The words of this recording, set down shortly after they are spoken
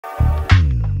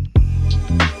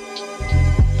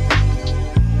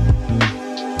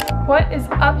What is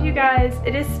up, you guys?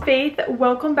 It is Faith.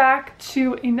 Welcome back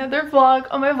to another vlog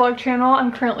on my vlog channel.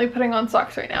 I'm currently putting on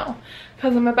socks right now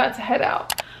because I'm about to head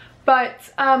out. But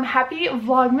happy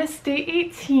Vlogmas Day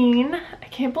 18. I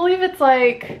can't believe it's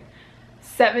like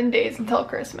 7 days until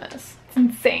Christmas. It's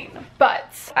insane.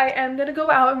 But I am gonna go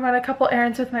out and run a couple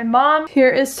errands with my mom. Here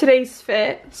is today's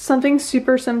fit. Something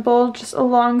super simple, just a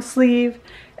long sleeve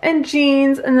and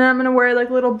jeans, and then I'm gonna wear like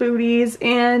little booties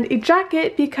and a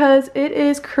jacket because it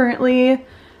is currently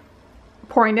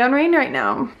pouring down rain right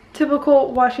now.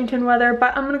 Typical Washington weather,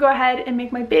 but I'm gonna go ahead and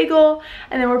make my bagel,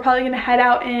 and then we're probably gonna head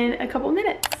out in a couple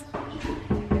minutes.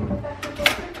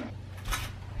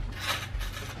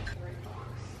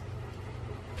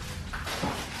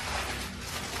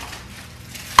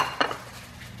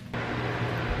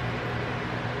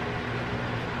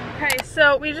 Okay,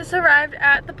 so we just arrived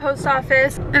at the post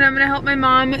office and I'm gonna help my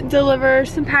mom deliver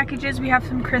some packages. We have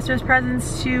some Christmas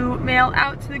presents to mail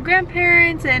out to the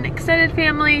grandparents and extended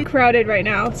family. Crowded right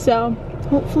now, so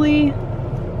hopefully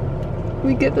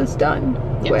we get this done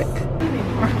quick.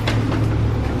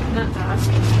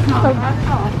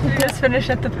 We just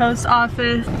finished at the post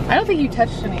office. I don't think you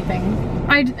touched anything.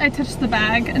 I touched the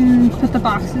bag and put the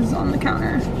boxes on the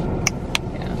counter.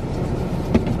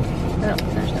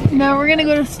 Now we're gonna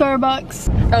go to Starbucks.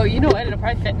 Oh, you know what? It'll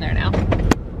probably fit in there now.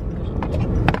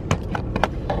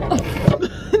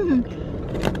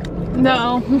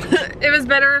 No. It was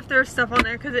better if there was stuff on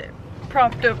there because it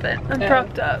propped open. I'm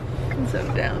propped up and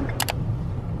sewed down.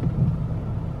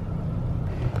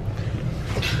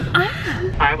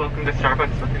 Hi, welcome to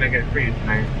Starbucks. What can I get for you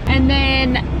tonight? And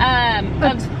then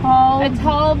a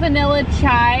tall vanilla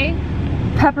chai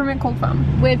Peppermint cold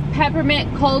foam. with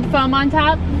peppermint cold foam on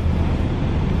top.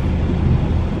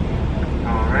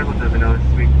 Alright, we'll do vanilla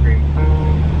sweet cream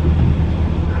foam.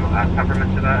 And we'll add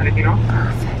peppermint to that. Anything else?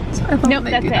 Perfect. I love Nope,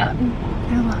 they that's do it. that.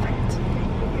 I love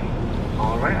it.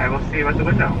 Alright, I will see you at the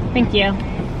window. Thank you.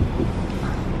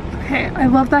 Okay, I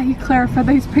love that he clarified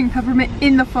that he's putting peppermint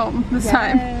in the foam this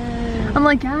time. I'm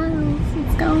like, yes,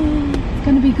 let's go. It's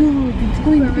gonna be good. It's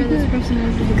going to be good.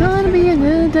 It's gonna be a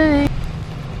good day.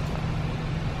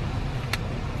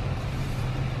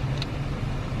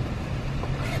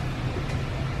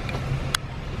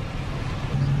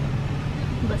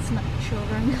 Listen up,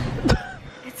 children.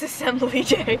 It's assembly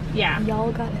day. Yeah.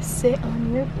 Y'all gotta sit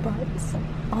on your butts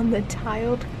on the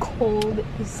tiled, cold,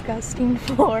 disgusting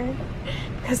floor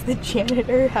because the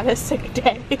janitor had a sick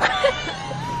day.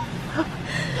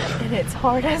 And it's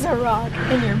hard as a rock,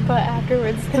 and your butt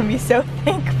afterwards is gonna be so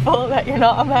thankful that you're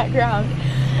not on that ground.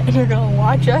 And you're gonna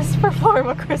watch us perform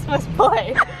a Christmas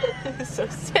play. So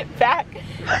sit back,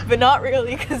 but not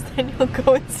really, because then you'll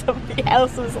go in somebody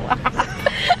else's lap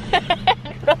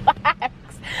and relax.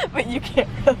 But you can't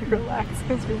really relax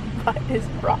because your butt is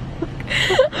rock.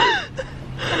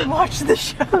 And watch the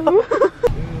show.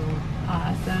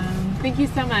 Awesome. Thank you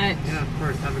so much. Yeah, of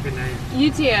course. Have a good night.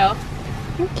 You too.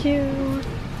 Thank you.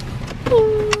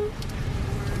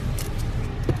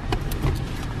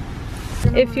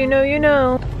 If you know, you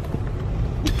know.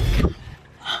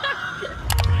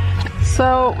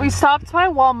 So we stopped by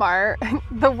Walmart.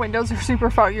 The windows are super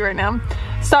foggy right now.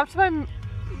 Stopped by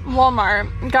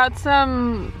Walmart, got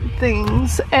some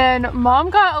things, and mom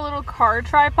got a little car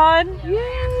tripod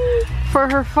for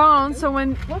her phone. So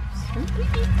when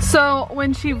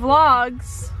she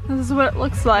vlogs, this is what it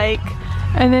looks like.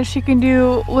 And then she can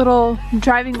do little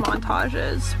driving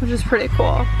montages, which is pretty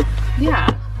cool. Yeah.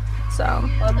 So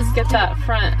Let's get that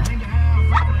front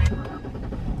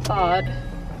pod.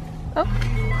 Oh.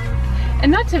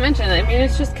 And not to mention, I mean,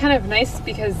 it's just kind of nice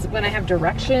because when I have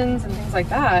directions and things like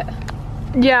that.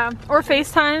 Yeah, or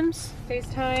FaceTimes.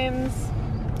 FaceTimes.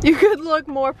 You could look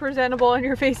more presentable in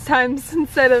your FaceTimes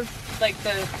instead of Like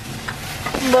the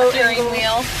low steering angle.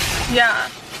 wheel. Yeah.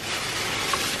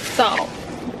 So.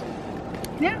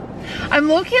 Yeah. I'm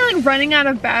low-key like running out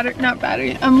of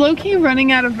battery. I'm low-key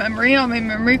running out of memory on my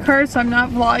memory card, so I'm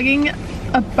not vlogging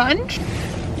a bunch.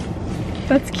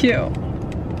 That's cute.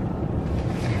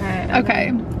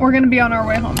 Okay, we're gonna be on our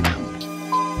way home now.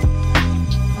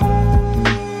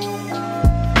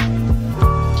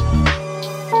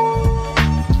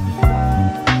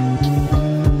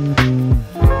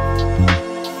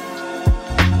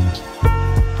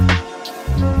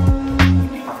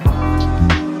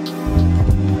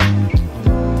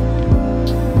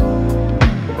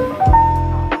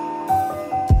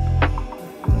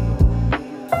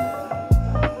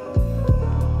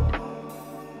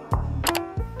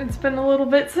 It's been a little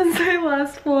bit since I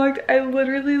last vlogged. I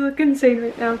literally look insane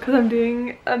right now because I'm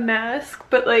doing a mask,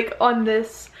 but like on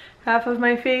this half of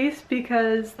my face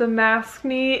because the mask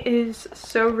knee is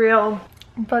so real.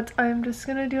 but I'm just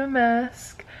gonna do a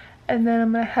mask and then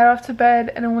I'm gonna head off to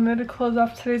bed, and I wanted to close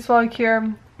off today's vlog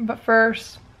here, but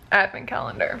first, advent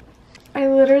calendar. I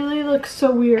literally look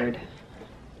so weird.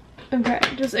 Okay,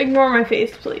 just ignore my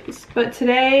face, please. But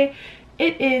today,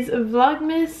 it is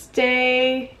Vlogmas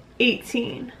Day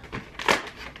 18.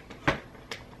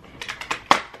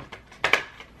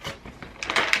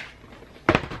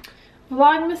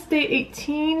 Vlogmas Day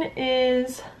 18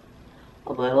 is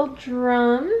a little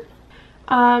drum.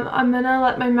 I'm gonna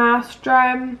let my mask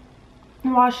dry,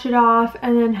 wash it off,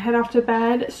 and then head off to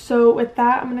bed. So with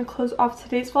that, I'm gonna close off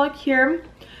today's vlog here.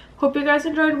 Hope you guys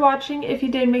enjoyed watching. If you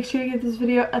did, make sure you give this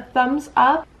video a thumbs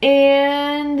up.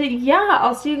 And yeah,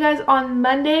 I'll see you guys on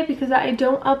Monday because I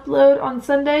don't upload on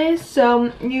Sundays.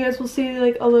 So you guys will see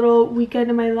like a little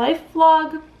weekend in my life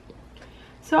vlog.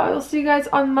 So I will see you guys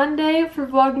on Monday for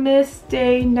Vlogmas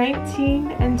Day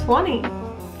 19 and 20.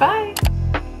 Bye!